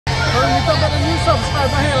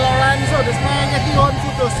subscriber here, Lorenzo. This man get the on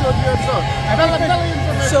photo studio. Tell the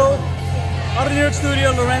information. So, out of New York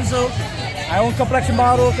studio, Lorenzo. I own Complexion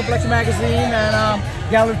Model, Complexion Magazine, and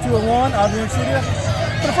Gallery 201 out of New York studio.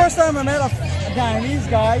 For the first time I met a Guyanese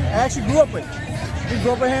guy I actually grew up with. We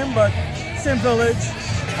grew up with him, but same village.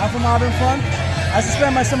 I'm from Auburn Front. I used to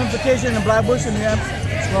spend my summer vacation in Blackbush in New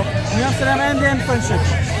Amsterdam, and then Friendship.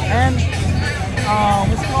 And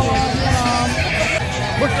what's it called?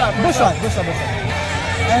 Bushlight.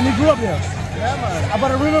 And we grew up here. Yeah, man.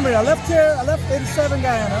 But I remember, I left here, I left 87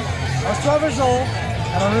 Guyana. I was 12 years old,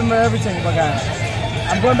 and I remember everything about Guyana.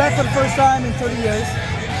 I'm going back for the first time in 30 years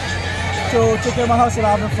to take care of my house at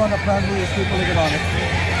Auburn Front. Apparently, there's people living on it.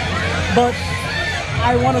 But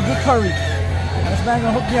I want a good curry. And this man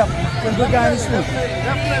gonna hook me up with a good Guyanese food.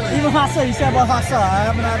 Definitely. Even hasa, you said about hasa. I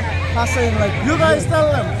haven't had hasa in like... You guys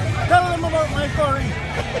tell them. Tell them about my curry.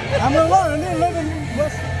 I'm gonna learn. I live in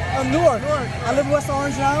West Newark. I live in West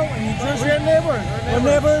Orange now, in New Jersey. We're neighbors. We're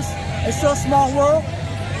neighbors. It's still a small world.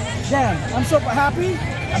 Damn, I'm so happy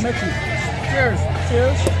I met you. Cheers.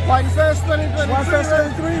 Cheers. Wine Fest 2023. Wine Fest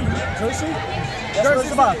 23. Jersey. That's what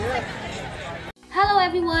it's about. Yeah. Hello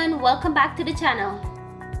everyone, welcome back to the channel.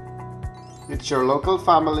 It's your local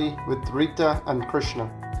family with Rita and Krishna.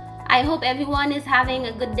 I hope everyone is having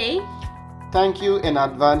a good day. Thank you in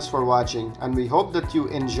advance for watching, and we hope that you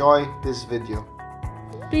enjoy this video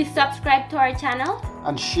Please subscribe to our channel.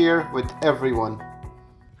 and share with everyone.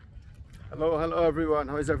 Hello everyone.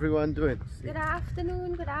 How is everyone doing? Good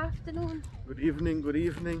afternoon, good afternoon. Good evening, good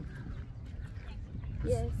evening.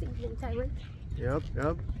 Yes, evening time, right? Yep.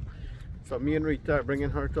 So me and Rita are bringing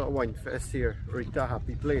her to a wine fest here. Rita,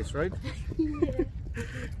 happy place, right? Yeah.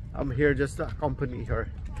 I'm here just to accompany her.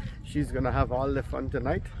 She's gonna have all the fun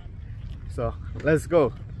tonight. So let's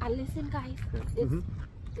go. And listen guys,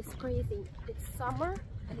 it's crazy. It's summer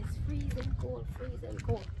and it's freezing cold.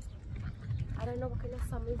 I don't know what kind of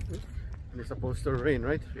summer is this. And it's supposed to rain,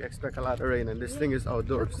 right? We expect a lot of rain, and this thing is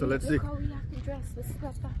outdoors. So let's see. Look how we have to dress with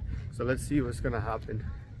sweater. So let's see what's gonna happen.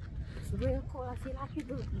 It's real cold. I see a lot of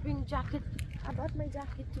people bring jacket. I brought my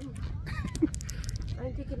jacket too.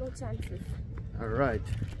 I'm taking no chances. All right,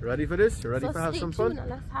 ready for this? You ready So to have stay some tuned fun? and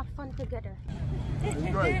let's have fun together.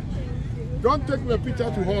 Right. Don't take me a picture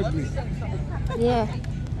to hug me. Yeah.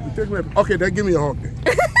 You take me okay, then give me a hug.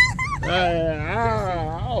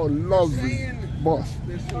 Oh, lovely. Boss.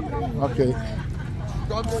 Okay.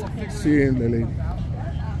 See you in the lady.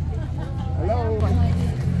 Hello.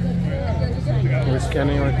 We're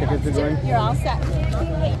scanning our ticket to going. You're all set.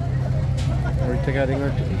 We're getting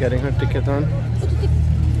her ticket on.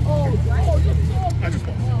 I just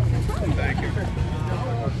want. Thank you.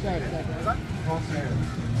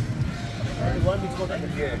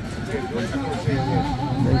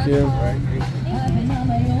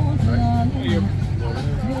 Thank you.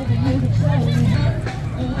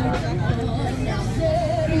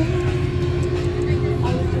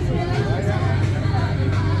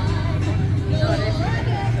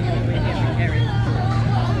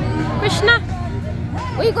 Krishna,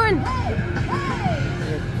 where you going?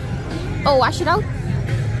 Oh, wash it out.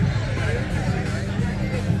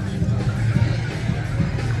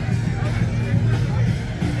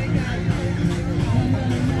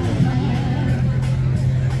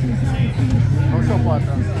 No soap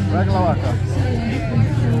water, regular water.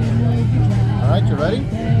 All right, you ready?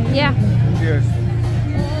 Yeah. Cheers.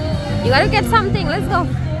 You gotta get something. Let's go.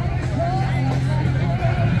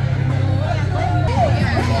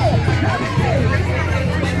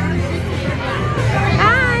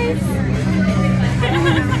 Hi.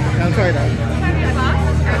 I'll try that.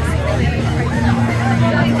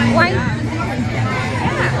 Wine.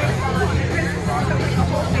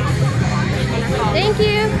 Thank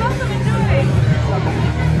you.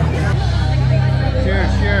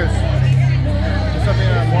 Cheers. This is the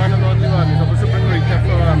one and only one. We're supposed to bring Rita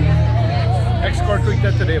for escort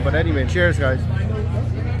Rita today, but anyway, cheers guys.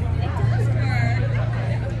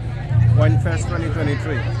 Wine Fest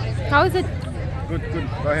 2023. How is it? Good.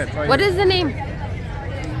 Go ahead. Try What it. is the name?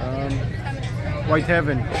 White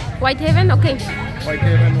Heaven. Whitehaven? Okay. White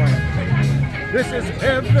Heaven wine. This is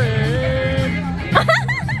heaven.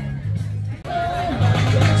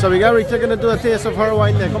 So we got Rita gonna do a taste of her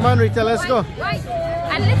wine there. Come on Rita, let's go. Right.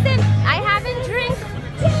 And listen, I haven't drank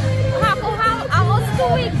alcohol almost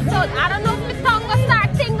 2 weeks, so I don't know if my tongue will start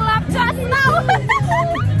tingle up just now.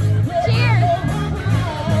 Cheers.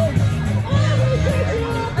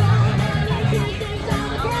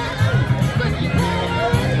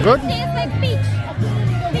 Good? Tastes like peach.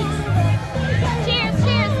 Cheers.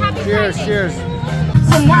 Happy Friday. Cheers.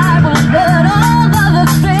 Tonight was good all of the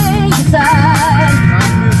things I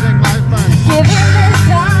Live music, live band. give you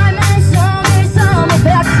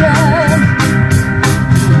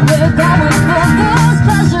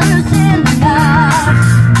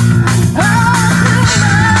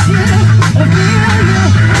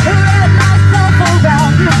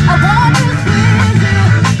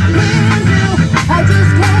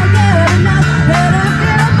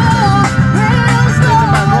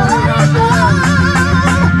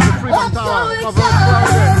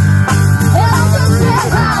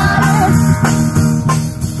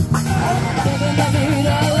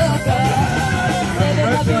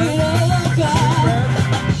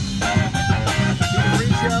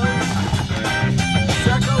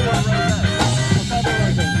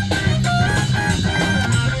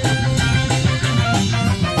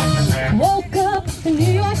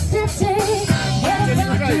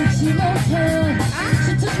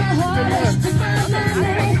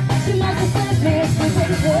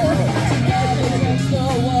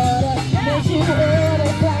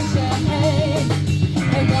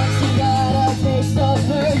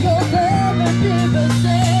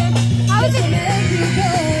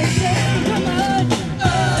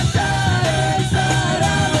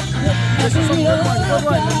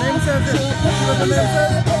good one. The name says it. See what the name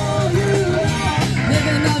says?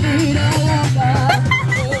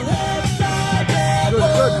 Good,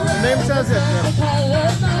 good. The name says it. Yeah.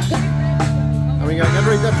 And we got get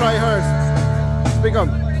ready to try hers. Speak up.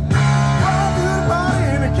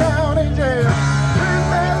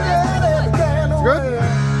 It's good?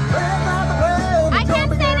 I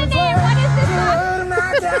can't say the name. What is this one?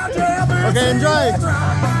 Okay, enjoy.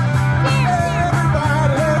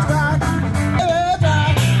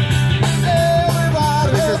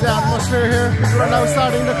 This is the atmosphere here. People are now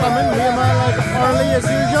starting to come in. Me and my like early as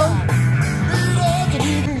usual.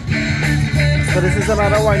 So this is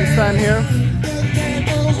another wine stand here.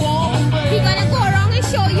 We're gonna go around and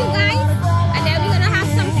show you guys, and then we're gonna have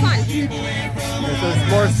some fun. This is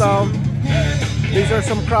more some. These are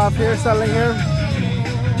some craft here selling here.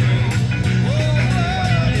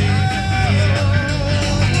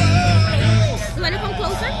 You wanna come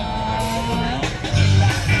closer?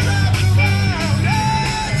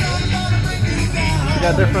 We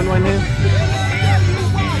got different wine here.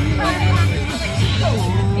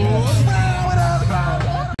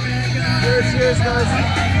 Cheers, guys.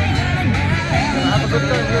 Gonna have a good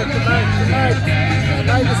time here tonight.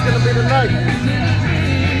 Tonight is gonna be the night.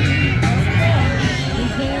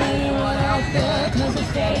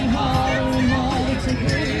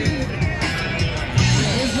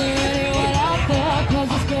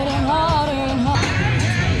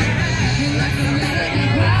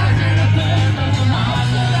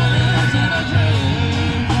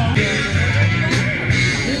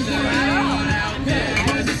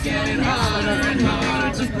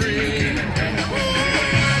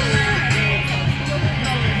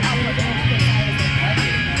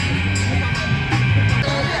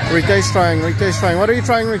 Rita's trying. What are you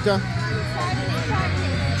trying, Rita?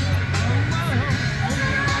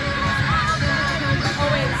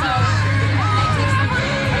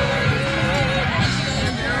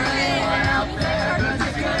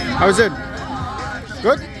 How is it?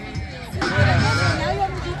 Good?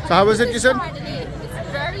 So how was it, you said? It's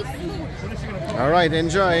very smooth. Alright,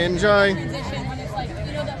 enjoy.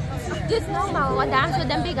 This normal, what dance with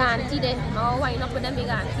them big auntie there. Oh, wine up with them big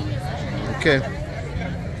auntie. Okay.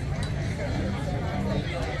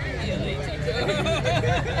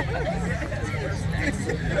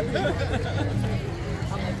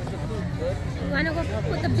 You wanna go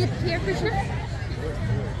put the bit here, Krishna? Or you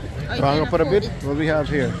I'm gonna gonna put a hold bit. it? What we have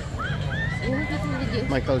here? You want to do with you?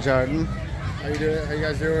 Michael Jordan. How you doing? How you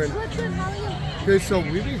guys doing? Good, good, how are you? Okay, so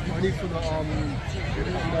we raised money for the line.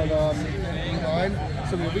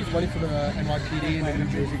 So we raised money for the NYPD and the New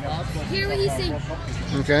Jersey cops. Hear what he's saying.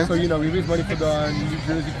 Okay. So we raised money for the New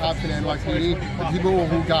Jersey cops and NYPD, the people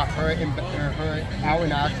who got hurt out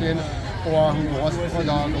in action, or who lost, or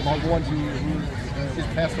the loved ones who just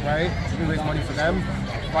passed away. We raised money for them.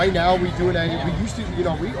 Right now we doing we used to, we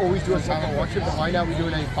always do a silent auction, but right now we're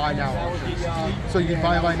doing a buy now auction. So you can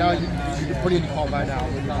buy right now, you can put in the call buy now.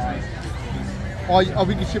 Or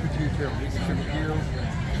we can ship it to you too. We can ship it to you.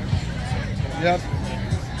 Yep.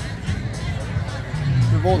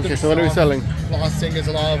 Okay, so what are we selling? A lot of singers,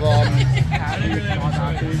 a lot of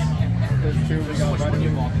there's two we got right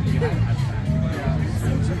here.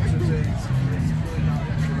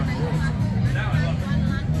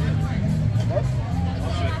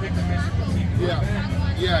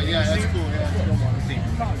 Yeah, that's cool.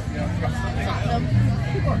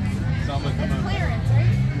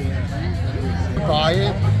 Buy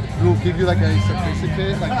it, we'll give you like a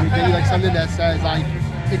certificate, like we give you like something that says like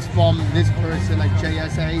it's from this person, like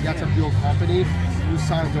JSA, that's a real company who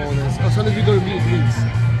signs all this. Or sometimes we go to meet and greets,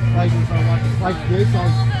 like this,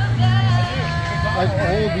 like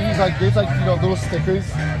all these, like there's like little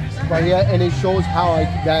stickers right here, and it shows how like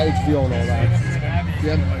that it's real and all that.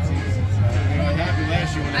 Yeah.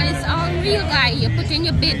 And it's all real, guy. You put in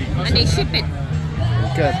your bid and they ship it.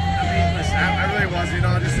 Okay. I really was,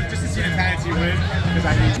 just to see the tenants you win, because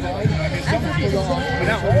I need.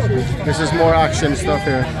 This is more action stuff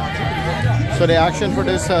here. So the action for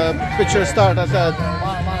this picture start at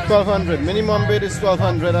 1200. Minimum bid is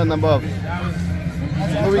 1200 and above.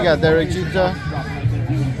 Who we got? Derek Jeter,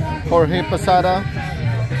 Jorge Posada,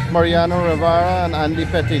 Mariano Rivera, and Andy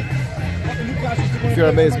Pettit. If you're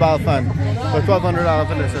a baseball fan, for $1,200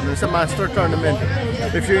 for this, and it's a master tournament.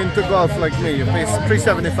 If you're into golf like me, you pay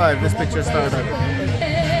 $375. This picture started.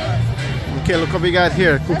 Okay, look what we got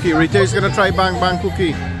here. Cookie. Rita is gonna try Bang Bang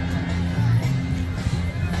Cookie.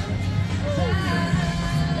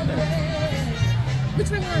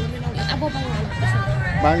 Which one you want? Above one.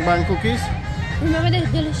 Bang Bang Cookies. Remember the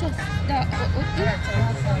delicious, the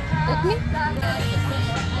oatmeal?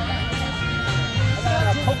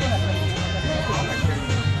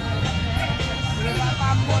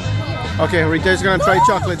 Okay, Rita's gonna try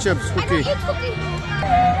chocolate chips I cookie. don't eat cookie.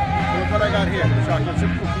 Look what I got here, the chocolate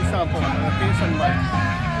chip cookie sample. I'm gonna taste and buy.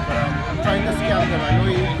 But I'm trying to scam them. I know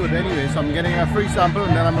you eat good anyway, so I'm getting a free sample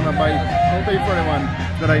and then I'm gonna buy, I'll pay for the one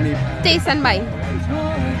that I need. Taste and buy.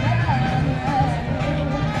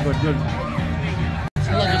 Good, good.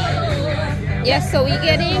 Yes, so we're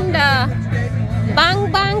getting the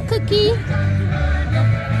Bang Bang cookie.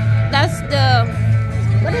 That's the,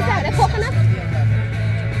 what is that, the coconut?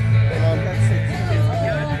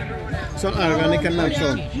 So organic and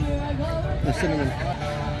natural. The cinnamon.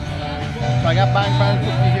 So I got Bang Bang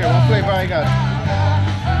cookie here. What flavor I got?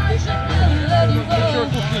 Picture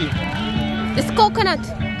cookie. It's coconut.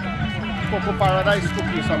 Cocoa Paradise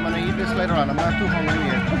cookie. So I'm gonna eat this later on. I'm not too hungry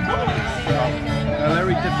yet. I'll let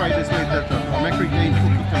Rita try this later. I'll make Rita eat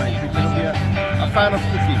cookie tonight. Rita's be a fan of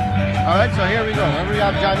cookie. Alright, so here we go. Here we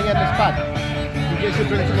have Johnny and the spot. In case you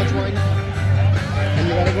drink too much wine. And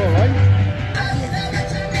you gotta go, right?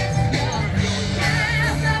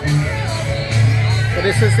 So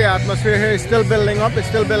this is the atmosphere here. It's still building up. It's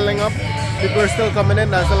still building up. People are still coming in.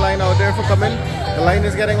 There's a line out there for coming. The line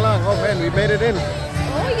is getting long. Oh man, we made it in.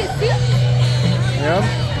 Oh, you see? Yeah.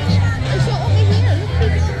 I show over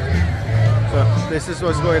here. So this is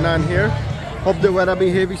what's going on here. Hope the weather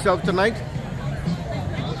behave itself tonight.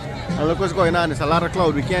 And look what's going on. It's a lot of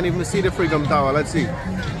cloud. We can't even see the Freedom Tower. Let's see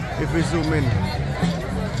if we zoom in.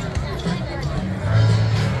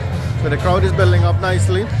 So the crowd is building up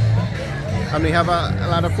nicely. And we have a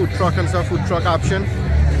lot of food truck and stuff, food truck option.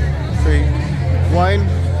 So wine,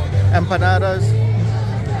 empanadas,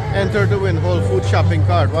 enter to win whole food shopping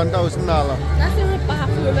cart, $1,000. That's a rip-off.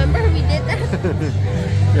 Remember we did that?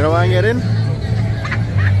 You know why I get in?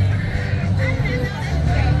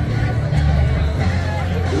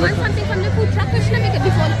 You want something from the food truck? Should I make it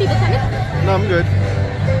before the people come in? No, I'm good.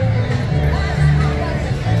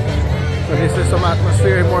 So this is some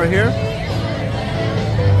atmosphere more here.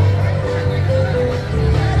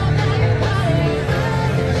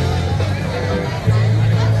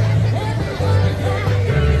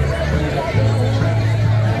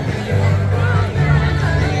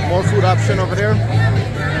 More food option over there. So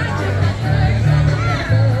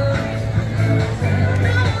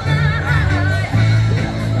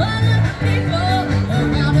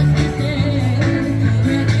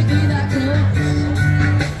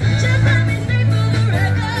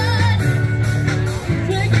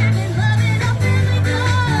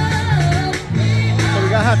we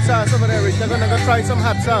got hot sauce over there. We're gonna go try some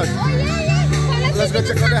hot sauce. Oh, yeah. So Let's go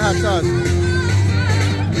check out the hot sauce.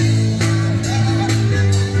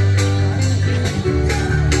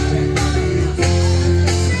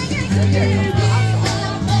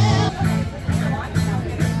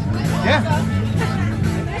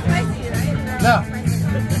 Now,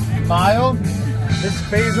 mild. This is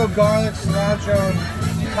basil, garlic, cilantro,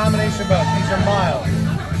 and combination of both. These are mild.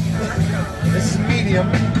 This is medium.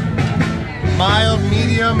 Mild,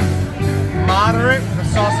 medium, moderate. The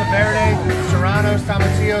salsa verde, serranos,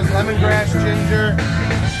 tomatillos, lemongrass, ginger,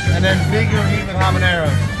 and then medium heat with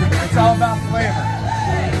habaneros. It's all about flavor.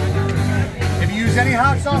 If you use any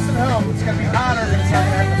hot sauce at home, it's going to be hotter, but it's not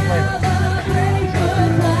going to have the flavor.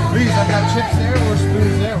 Please, I've got chips there or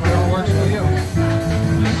spoons there, whatever works for you.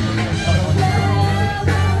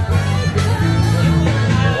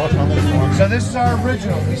 So this is our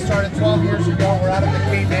original. We started 12 years ago. We're out of the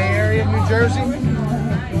Cape May area of New Jersey.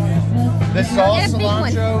 This is all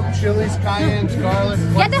cilantro, chilies, cayennes, garlic.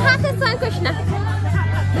 Get the hottest one, Krishna.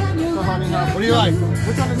 What do you like?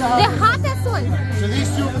 Which one is the hottest? The hottest one. So these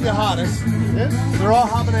two are the hottest. They're all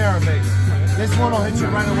habanero based. This one will hit you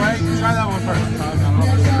right away. Try that one first.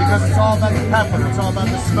 Because it's all about the pepper. It's all about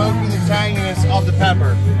the smoky, the tanginess of the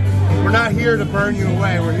pepper. We're not here to burn you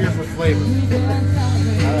away. We're here for flavor.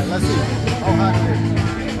 Alright, let's see. How hot it is.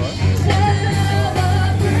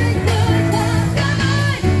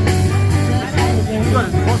 Good.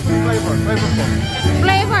 What's the flavor? Flavorful.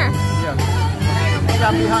 Flavor. Yeah. It's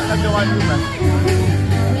not be hot like the one you meant.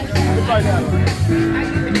 Let's try that one.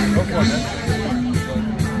 Go for it.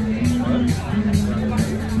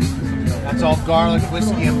 That's all garlic,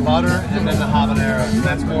 whiskey, and butter, and then the habanero.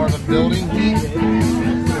 That's more of a building heat.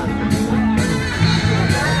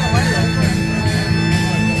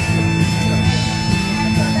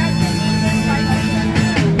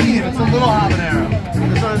 It's a little habanero.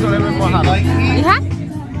 This one is a little bit more hot. Like heat? You hot?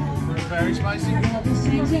 Very spicy.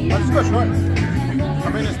 Let's go, sure. I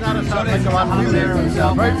mean, it's not as hot like the one we made.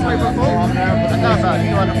 Very flavorful. It's not bad.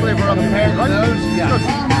 You want the flavor of the pear, right? Those?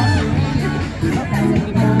 Yeah.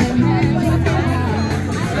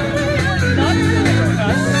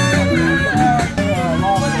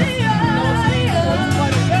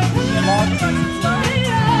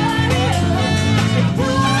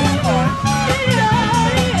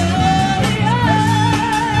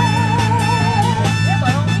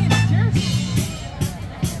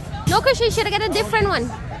 No, because you should have get a different one.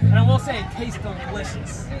 And I will say it tastes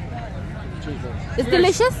delicious. It's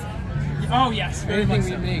delicious? Oh yes, very much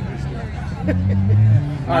so.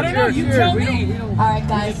 I don't know, you tell me. Alright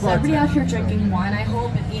guys, so everybody out here drinking wine, I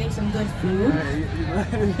hope, and eating some good food.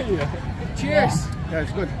 Cheers. Yeah,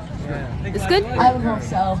 it's good. It's good? I would hope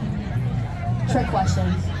so. Trick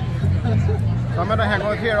questions. I'm gonna hang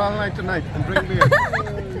out here all night tonight and drink beer.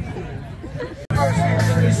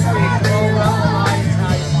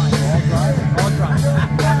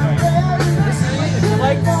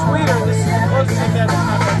 Like sweeter, this is close to that, it's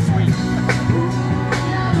not that sweet.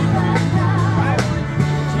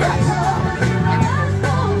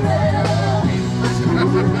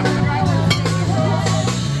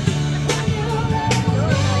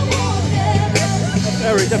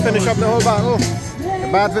 There, we just finish up the whole bottle. The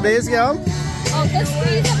bad for days, girl. Oh, just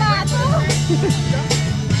squeeze the bottle.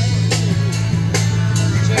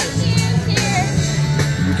 Cheers.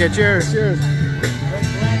 Okay, cheers. Cheers.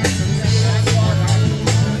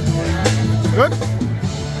 Good?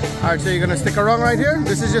 Alright, so you're gonna stick around right here?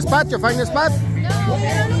 This is your spot? You find your spot? No,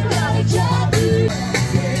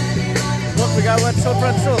 Look, we got wet soap,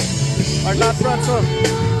 red soap. Or not red soap.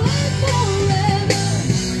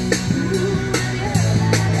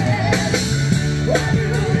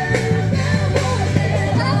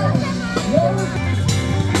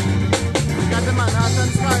 We got the Manhattan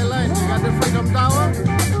skyline. We got the Freedom Tower.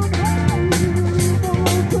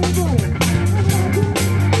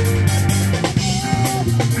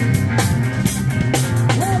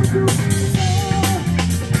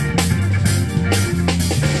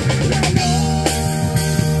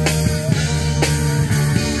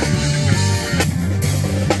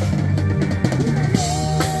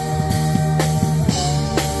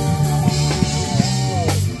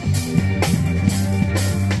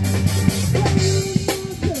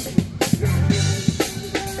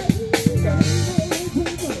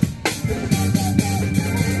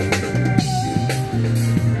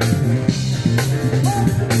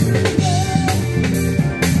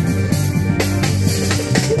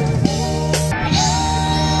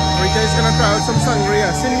 Some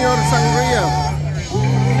sangria, Senor Sangria.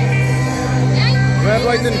 Red,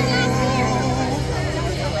 white, and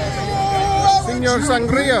Senor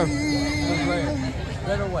Sangria.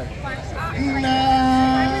 Red or white?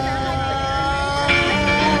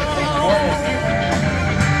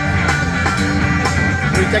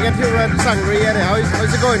 We take it to Red Sangria.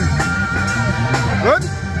 How's it going? Good?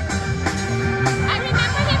 I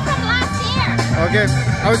remember him from last year. Okay.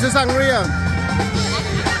 How's the sangria?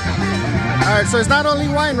 Alright, so it's not only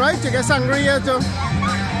wine, right? You get sangria too.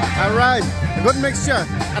 Alright, a good mixture.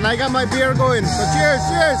 And I got my beer going. So cheers,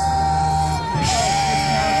 cheers!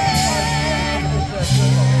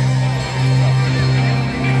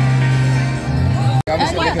 And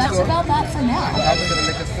yeah, that's about that for now.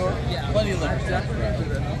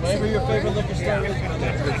 Whatever your favorite liquor store is.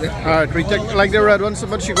 Alright, we take like the red one, so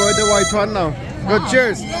much you go with the white one now. Good,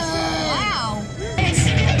 cheers! Wow.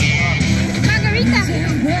 Margarita.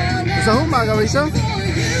 So who margarita?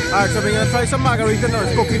 Alright, so we're gonna try some margarita now.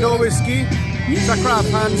 It's cookie dough whiskey. It's a craft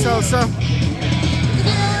hand salsa. It's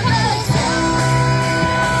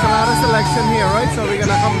a lot of selection here, right? So we're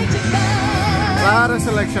gonna come. Lot of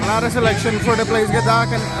selection for the place get dark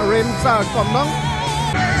and rain start come down.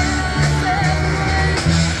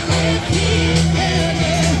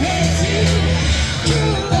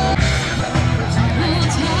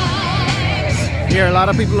 Here, a lot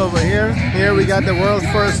of people over here. Here we got the world's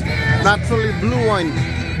first naturally blue wine.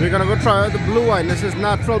 We're gonna go try out the blue wine. This is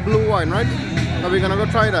natural blue wine, right? So we're gonna go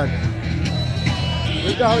try that.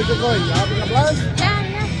 Rita, how is it going? You having a blast? Yeah.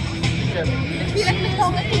 Okay. I feel like my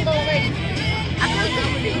tongue is already. I feel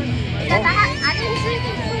good. Because I didn't drink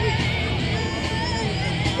it.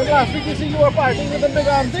 But last week you see you were partying with the big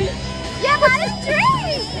auntie? Yeah, but I didn't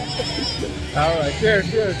drink. Alright, cheers,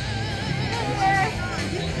 cheers.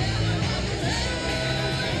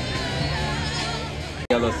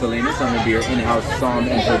 Yellow Salinas. I'm going to be your in-house somm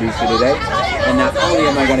and producer today. And not only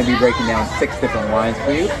am I going to be breaking down 6 different wines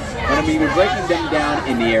for you, but I'm going to be breaking them down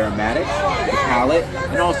in the aromatics, the palate,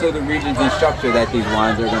 and also the regions and structure that these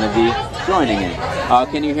wines are going to be joining in.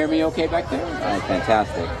 Can you hear me okay back there? Oh,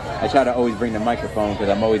 fantastic. I try to always bring the microphone because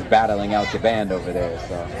I'm always battling out the band over there.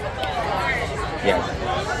 So, yes.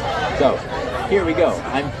 So, here we go.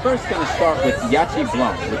 I'm first going to start with Yachi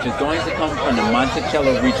Blanc, which is going to come from the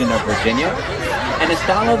Monticello region of Virginia. And the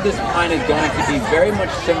style of this wine is going to be very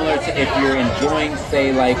much similar to if you're enjoying,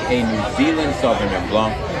 say, like a New Zealand Sauvignon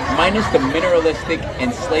Blanc, minus the mineralistic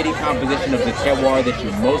and slaty composition of the terroir that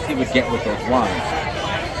you mostly would get with those wines.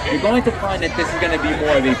 You're going to find that this is going to be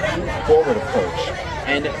more of a fruit-forward approach.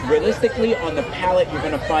 And realistically, on the palate, you're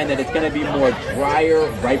going to find that it's going to be more drier,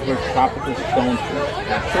 riper, tropical stone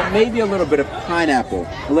fruit. So maybe a little bit of pineapple,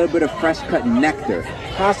 a little bit of fresh cut nectar,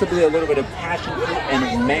 possibly a little bit of passion fruit,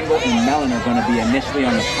 and mango and melon are going to be initially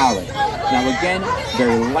on the palate. Now again,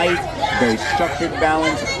 very light, very structured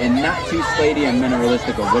balance, and not too slaty and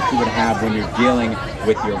mineralistic of what you would have when you're dealing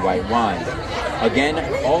with your white wines. Again,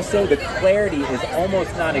 also the clarity is almost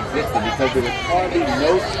non-existent because there was hardly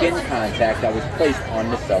no skin contact that was placed on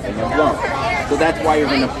the Sauvignon Blanc. So that's why you're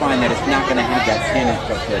going to find that it's not going to have that tannin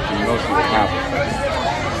structure that you mostly would have.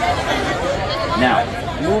 Now,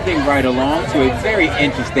 moving right along to a very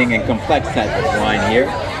interesting and complex type of wine here.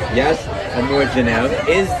 Yes, Amor Genève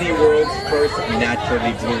is the world's first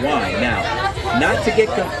naturally blue wine. Now, not to get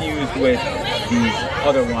confused with these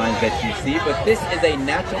other wines that you see, but this is a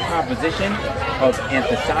natural composition of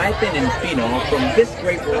anthracite and phenol from this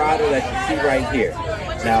grape varietal that you see right here.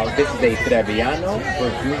 Now, this is a Trebbiano,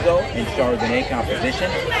 Verduzzo, and Chardonnay composition,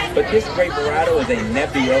 but this grape varietal is a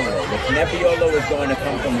Nebbiolo, which Nebbiolo is going to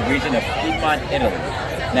come from the region of Piedmont, Italy.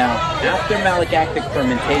 Now, after malolactic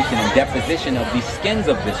fermentation and deposition of the skins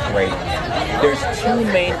of this grape, there's two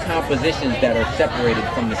main compositions that are separated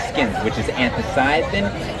from the skins, which is anthracite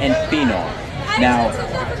and phenol. Now,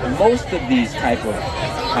 most of these type of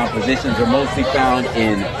compositions are mostly found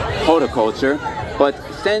in horticulture, but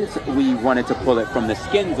since we wanted to pull it from the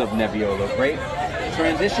skins of Nebbiolo grape,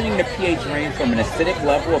 transitioning the pH range from an acidic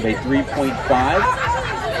level of a 3.5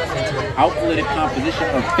 alkylated composition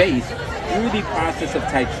of base through the process of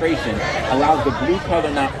titration allows the blue color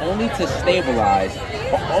not only to stabilize,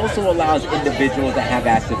 but also allows individuals that have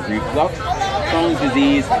acid reflux, Crohn's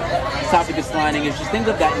disease, esophagus lining, it's just things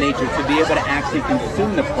of that nature to be able to actually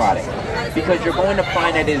consume the product. Because you're going to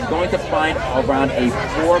find that it is going to find around a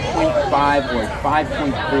 4.5 or a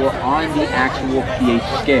 5.4 on the actual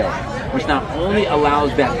pH scale, which not only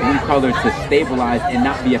allows that blue color to stabilize and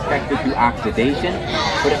not be affected through oxidation,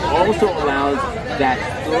 but it also allows that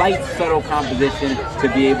slight subtle composition to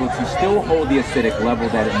be able to still hold the acidic level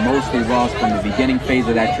that it mostly lost from the beginning phase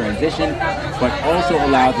of that transition, but also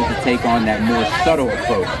allows it to take on that more subtle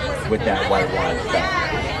approach with that white wine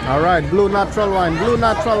style. All right, blue natural wine, blue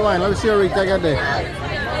natural wine. Let me see how Rita get there.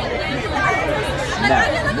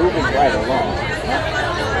 Now, moving right along.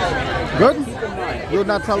 Good? Blue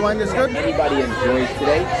natural wine is good? Anybody enjoys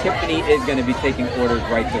today, Tiffany is going to be taking orders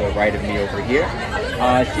right to the right of me over here.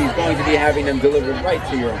 She's going to be having them delivered right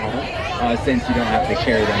to your home since you don't have to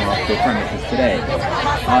carry them off the premises today.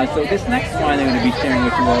 So this next wine I'm going to be sharing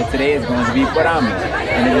with you all today is going to be Brahmi,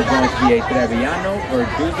 and it is going to be a Trebbiano,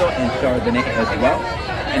 Verduzzo, and Chardonnay as well.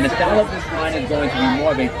 And the style of this wine is going to be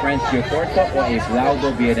more of a Franciacorta or a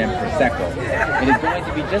Glaudo Biedem Prosecco. It is going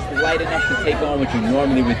to be just light enough to take on what you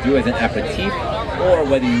normally would do as an aperitif, or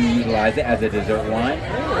whether you utilize it as a dessert wine,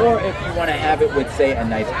 or if you want to have it with, say, a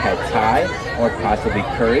nice pad thai or possibly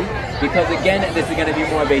curry. Because again, this is going to be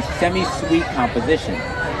more of a semi-sweet composition.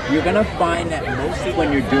 You're going to find that mostly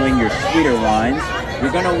when you're doing your sweeter wines,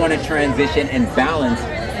 you're going to want to transition and balance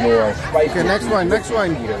your spicy. Okay, next one. Next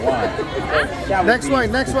wine,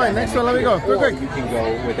 let me go. Quick. You can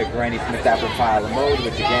go with a Granny Smith apple pie a la mode,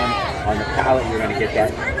 which again, on the palate, you're going to get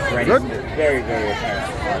that Granny Smith very, very apparent.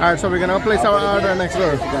 Alright, so we're going to place our order next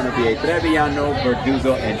door. It's going to be a Trebbiano,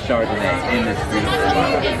 Verduzzo, and Chardonnay in this beautiful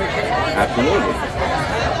wine. Absolutely.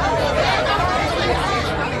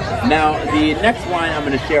 Now, the next wine I'm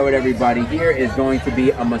going to share with everybody here is going to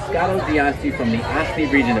be a Moscato d'Asti from the Asti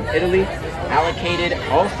region of Italy, allocated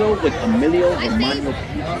also with Emilio Romagno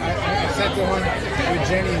peaches.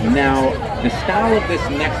 Now, the style of this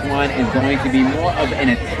next wine is going to be more of an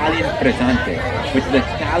Italian frizzante, which is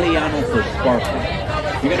Italiano for sparkling.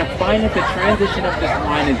 You're going to find that the transition of this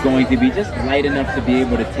wine is going to be just light enough to be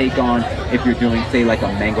able to take on if you're doing, say, like a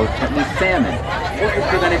mango chutney salmon. Or if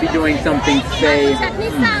you're going to be doing something, say,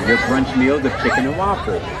 your brunch meals of chicken and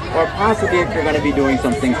waffle. Or possibly if you're going to be doing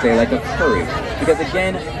something, say, like a curry. Because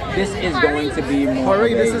again, this is going to be more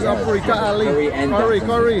curry, this is Africa Ali.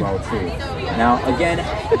 Curry. Well too. Now, again,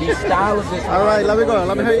 the style of this... Alright, let me go.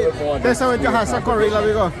 Let me hear you. That's how it has a curry. Let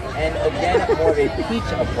me go. And again, more of a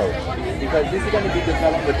peach approach. Because this is going to be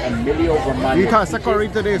developed with Emilio Romagno. You have a curry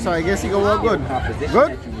today, so I guess you go work good.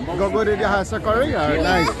 Good? Go good with your hasa curry? Alright,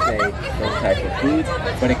 nice. Say, those type of foods.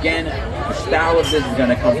 But again, the style of this is going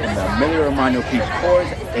to come from the Emilio Romagno peach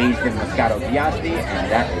cores, aged in Moscato d'Asti,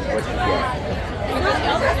 and that is what you get.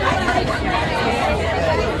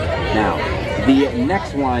 Now, the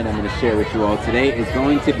next wine I'm going to share with you all today is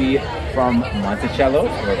going to be from Monticello.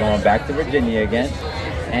 We're going back to Virginia again.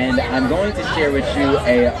 And I'm going to share with you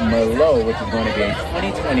a Merlot, which is going to be a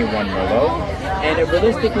 2021 Merlot. And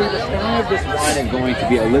realistically, the style of this wine is going to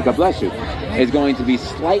be a little, God bless you, is going to be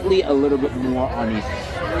slightly a little bit more on the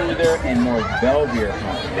smoother and more velvier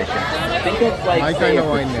composition. Think of like my kind of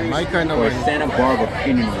wine, my kind of or wine. Santa Barbara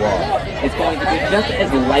Pinot Noir. It's going to be just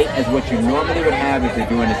as light as what you normally would have if you're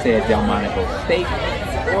doing, say, a Delmonico steak,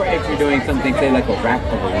 or if you're doing something, say, like a rack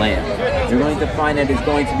of a lamb. You're going to find that it's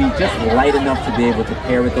going to be just light enough to be able to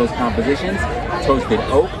pair with those compositions. Toasted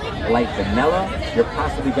oak, light vanilla, you're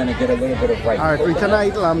possibly going to get a little bit of rice. Alright, we can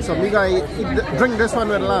eat lamb, so we gotta drink this one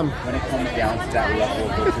with lamb. When it comes down to that level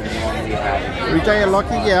of what you normally have. Rita, you're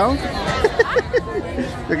lucky girl.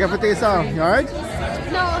 You can put this on, alright? No,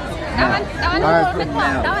 that one hold the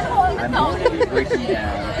tongue. That one hold the I'm tongue. going to be breaking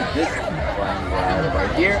down this wine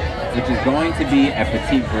right here, which is going to be a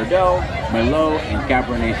Petit Verdot, Merlot, and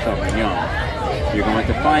Cabernet Sauvignon. You're going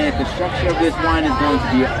to find that the structure of this wine is going to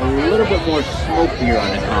be a little bit more smokier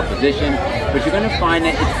on the composition, but you're going to find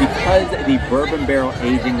that it's because the bourbon barrel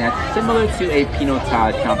aging that's similar to a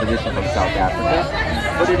Pinotage composition from South Africa,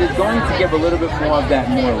 but it is going to give a little bit more of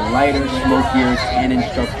that more lighter, smokier, tannin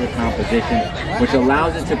structure composition, which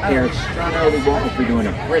allows it to pair extraordinarily well if you're doing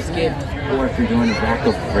a brisket or if you're doing a rack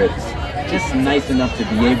of ribs. Just nice enough to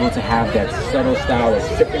be able to have that subtle style of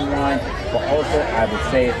sipping wine, but also I would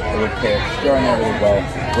say it would pair extraordinarily well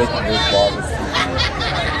with this barbecue.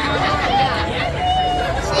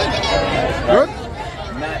 Good?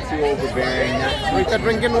 Not too overbearing, not too Rita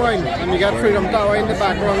drinking wine, and you got Freedom Tower in the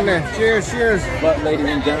background there. Cheers, cheers. But ladies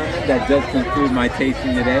and gentlemen, that does conclude my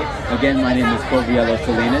tasting today. Again, my name is Coviello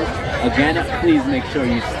Salinas. Again, please make sure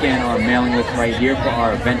you scan our mailing list right here for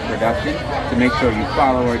our event production to make sure you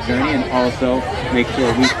follow our journey, and also make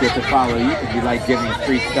sure we get to follow you if you like giving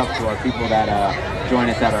free stuff to our people that join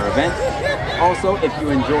us at our events. Also, if you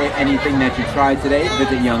enjoy anything that you tried today,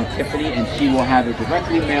 visit young Tiffany and she will have it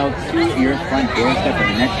directly mailed to your front doorstep in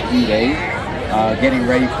the next few days, getting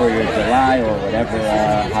ready for your July or whatever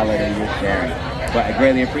holiday you're sharing. But I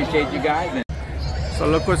greatly appreciate you guys. So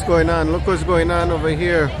look what's going on. Look what's going on over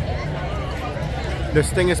here. This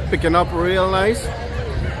thing is picking up real nice.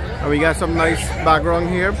 And we got some nice background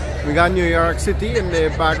here. We got New York City in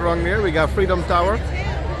the background here. We got Freedom Tower.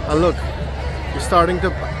 And look, it's starting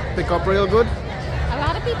to pick up real good. A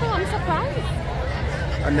lot of people, I'm surprised.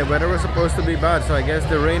 And the weather was supposed to be bad, so I guess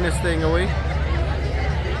the rain is staying away.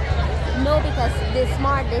 No, because they're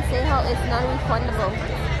smart. They say how it's non-refundable.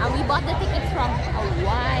 And we bought the tickets from a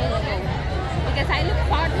while ago. Because I look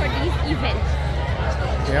forward for these events.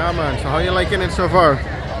 Yeah, man. So how you liking it so far?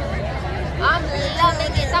 I'm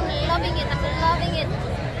loving it. I'm loving it. I'm loving it.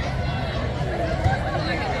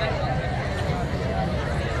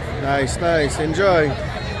 Nice, nice. Enjoy.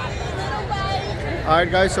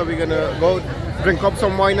 Alright guys, so we're gonna go drink up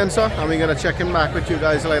some wine and stuff, and we're gonna check in back with you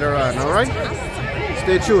guys later on, alright?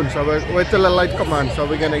 Stay tuned. So we'll wait till the light come on. So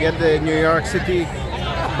we're gonna get the New York City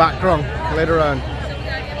background later on.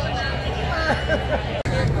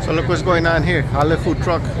 So look what's going on here. All the food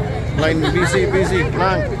truck line busy,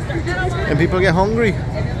 long. And people get hungry.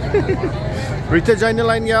 Rita, join the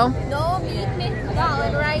line, y'all. No meat,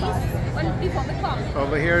 dal, rice, before we come.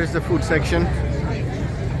 Over here is the food section.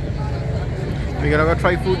 We're gonna go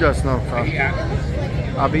try food just now.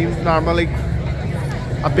 I'll be normally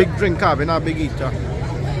a big drinker, I've been a big eater.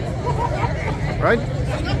 Right?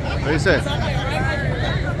 What do you say?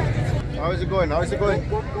 How is it going? How is it going?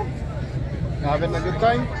 Having a good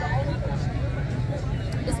time?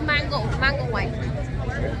 It's mango wine.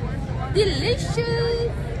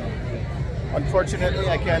 Delicious. Unfortunately,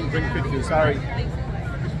 I can't drink with you. Sorry.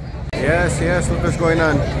 Yes. Look what's going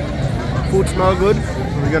on. Food smells good.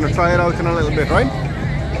 We're gonna try it out in a little bit, right?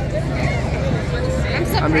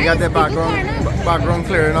 And we got the background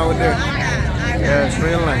clearing out there. Yes,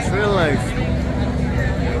 real nice, real nice.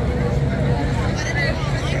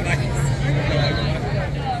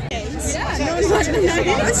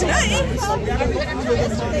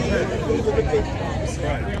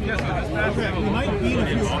 We might be in a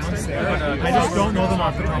few options there. I just don't know them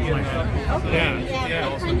off the top of my head. Yeah.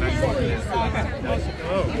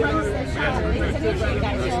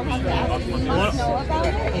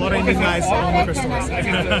 A lot of Indian guys own liquor stores.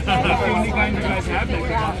 Only kind of guys have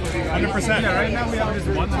 100%. Yeah, right now we have just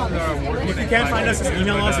one. If you can't find us, just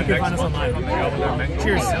email us. You can find us online.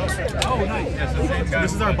 Cheers. Oh, nice. So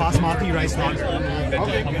this is our basmati rice lager.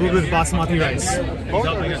 I'm brewed with basmati rice.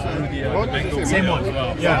 Same one.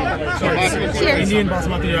 Yeah. Cheers. Indian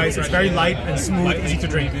basmati rice. It's very light and smooth, easy to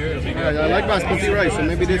drink. I like basmati rice, so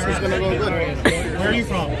maybe this is gonna go good. Where are you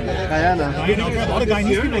from? Guyana. Guyana. Okay, a lot of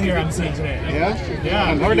Guyanese people here I'm seeing today. Yeah?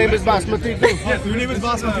 Yeah. And her name is Basmati too. Yes, your name is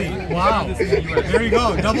Basmati. Wow. There you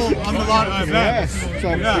go. Double on the lot, I bet. Yes.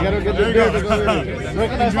 So you gotta get the beer to go in. Where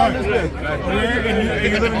can I find this beer?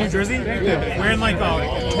 You live in New Jersey? Yeah. We're in like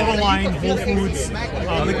Total Line, Whole Foods,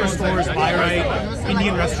 liquor stores, Buy Right,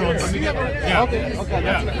 Indian restaurants. Yeah. Okay.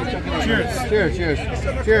 Yeah. Cheers. Cheers.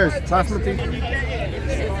 Cheers. Basmati.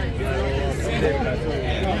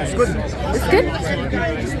 It's good. It's good.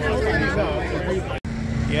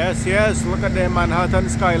 Yes. Look at the Manhattan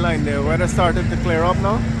skyline there. Weather started to clear up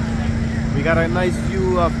now. We got a nice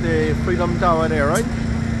view of the Freedom Tower there, right?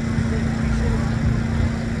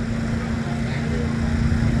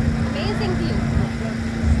 Amazing view.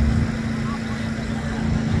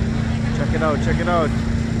 Check it out.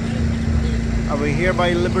 Are we here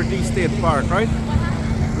by Liberty State Park, right?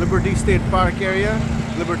 Liberty State Park area.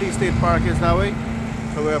 Liberty State Park is that way.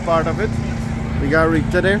 So we're a part of it. We got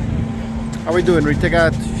Rita there. How we doing? Rita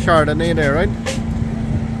got Chardonnay there, right?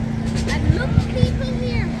 And look, people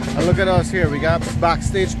here. And look at us here. We got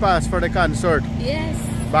backstage pass for the concert. Yes.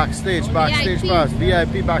 Backstage VIP. pass.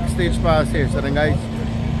 VIP backstage pass here. So then guys,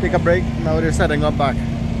 take a break. Now they're setting up back.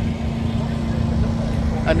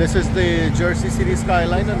 And this is the Jersey City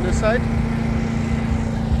skyline on this side.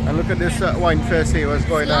 And look at this wine fest here. What's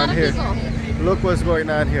going on here? Look what's going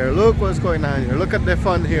on here. Look what's going on here. Look at the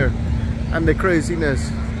fun here and the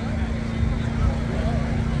craziness.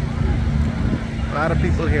 A lot of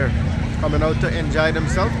people here coming out to enjoy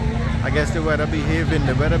themselves. I guess the weather behaving.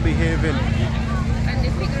 And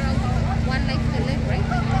they figure out one life to live, right?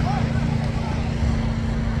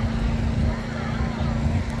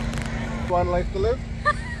 One life to live?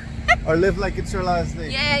 Or live like it's your last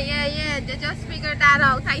day? Yeah. They just figured that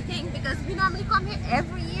out, I think, because we normally come here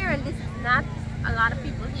every year and this is not a lot of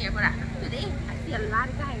people here. But today, I see a lot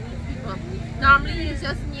of Guyanese people. Normally, it's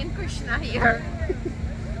just me and Krishna here.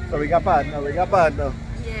 So we got bad now.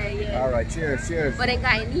 Yeah. Alright, cheers. But in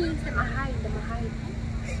Guyanese, they're high.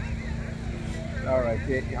 Alright,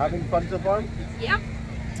 you having fun so far? Yep.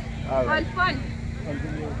 Alright. Fun.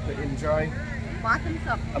 Continue to enjoy. Bottoms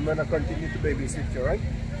up. I'm gonna continue to babysit you, right?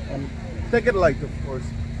 And take it light, of course.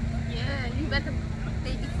 Yeah, you better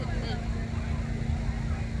babysit me.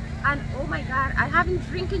 And oh my god, I haven't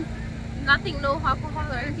drinking nothing, no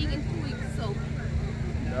alcohol or anything in 2 weeks, so.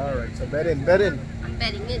 Alright, so bed in. I'm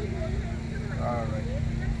betting in. Alright.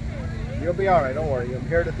 You'll be alright, don't worry. I'm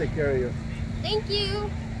here to take care of you. Thank you.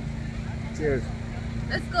 Cheers.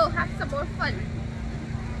 Let's go have some more fun.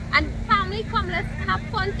 And family, come, let's have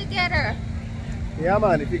fun together. Yeah,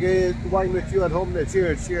 man. If you get wine with you at home, then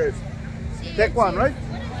cheers. Take one, right?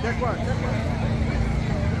 Take one.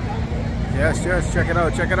 Yes. Check it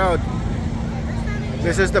out.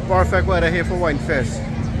 This is the perfect weather here for Wine Fest.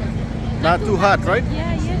 Not too hot, right? Yeah.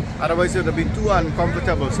 Otherwise, it would be too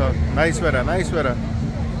uncomfortable. So nice weather.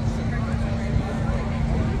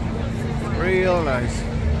 Real nice.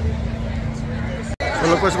 So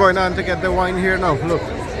look what's going on to get the wine here now. Look,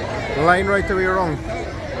 line right away wrong.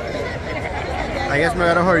 I guess we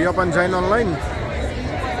gotta hurry up and join online.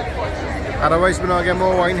 Otherwise, we're gonna get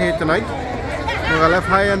more wine here tonight. We're gonna left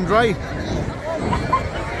high and dry.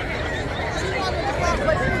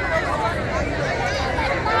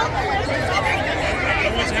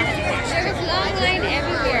 There's long line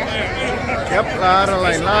everywhere. Yep, lot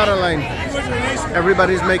of line.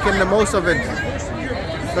 Everybody's making the most of it.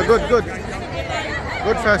 So good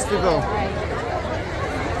festival.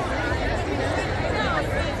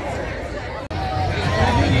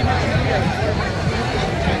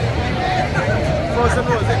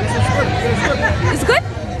 It's good?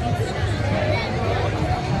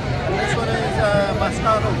 This one is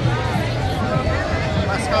Mascaro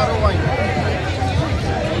wine.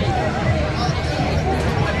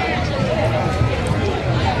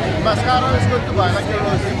 Mascaro is good to buy, like the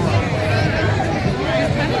rosé one.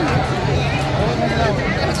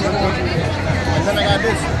 And then I got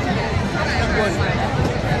this.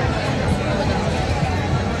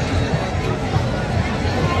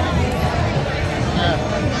 Yeah,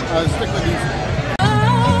 I'll stick with these.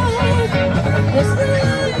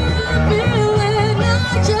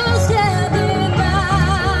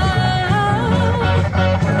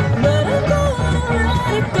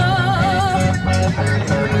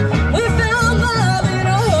 We found love in a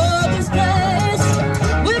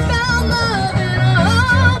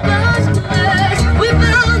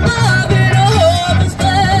hopeless place.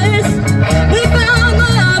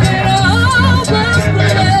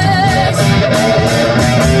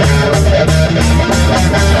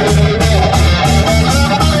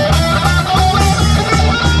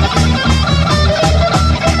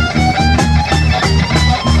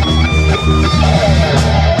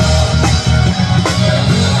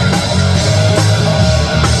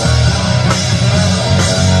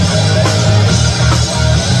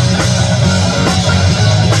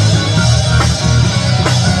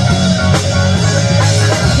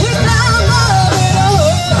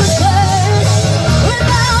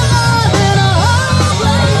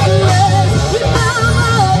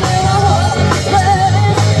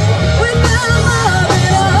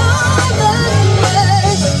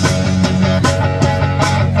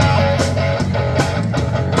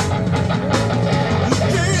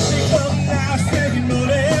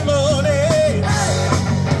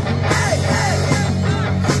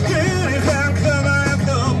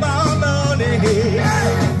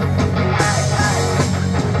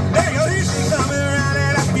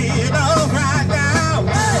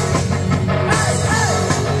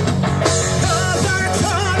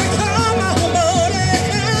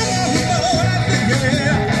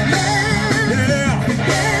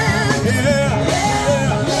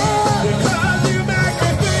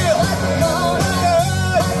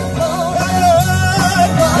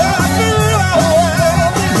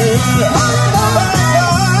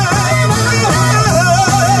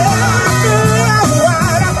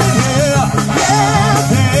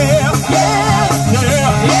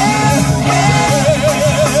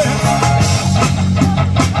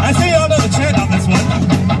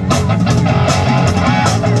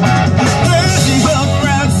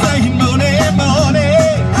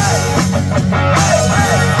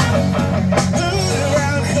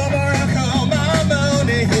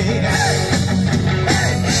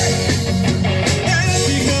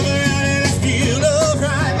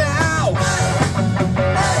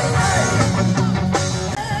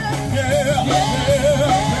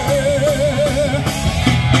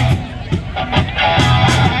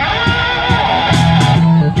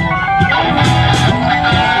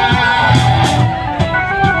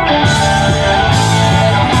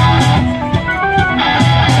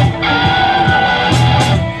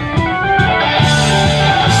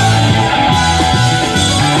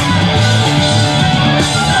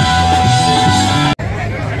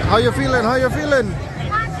 you feeling? How you feeling?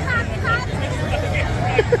 Hot, hot, hot.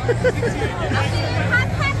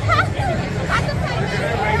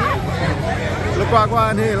 Look what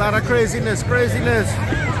going here, a lot of craziness.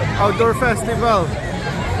 Outdoor festival.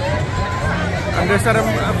 And there's a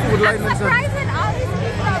food line and stuff.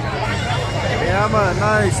 Yeah man,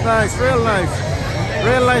 nice, real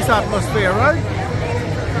nice atmosphere, right?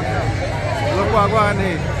 Look what going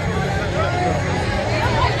here.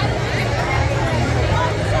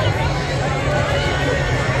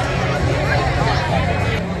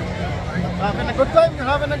 Having a good time? You're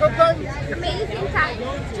having a good time? Amazing time.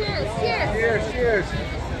 Cheers, cheers. Cheers.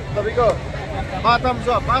 There we go. Bottoms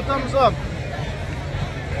up.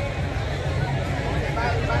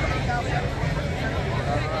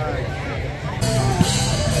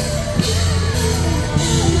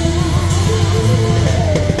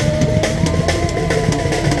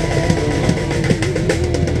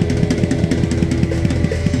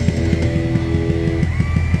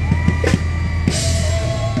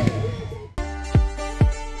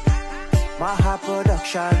 Maha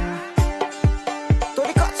Production. To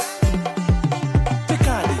the cuts.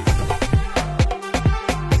 Tikali.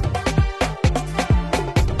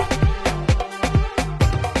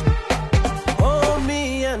 Oh,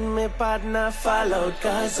 me and my partner followed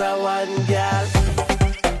cause I want girl.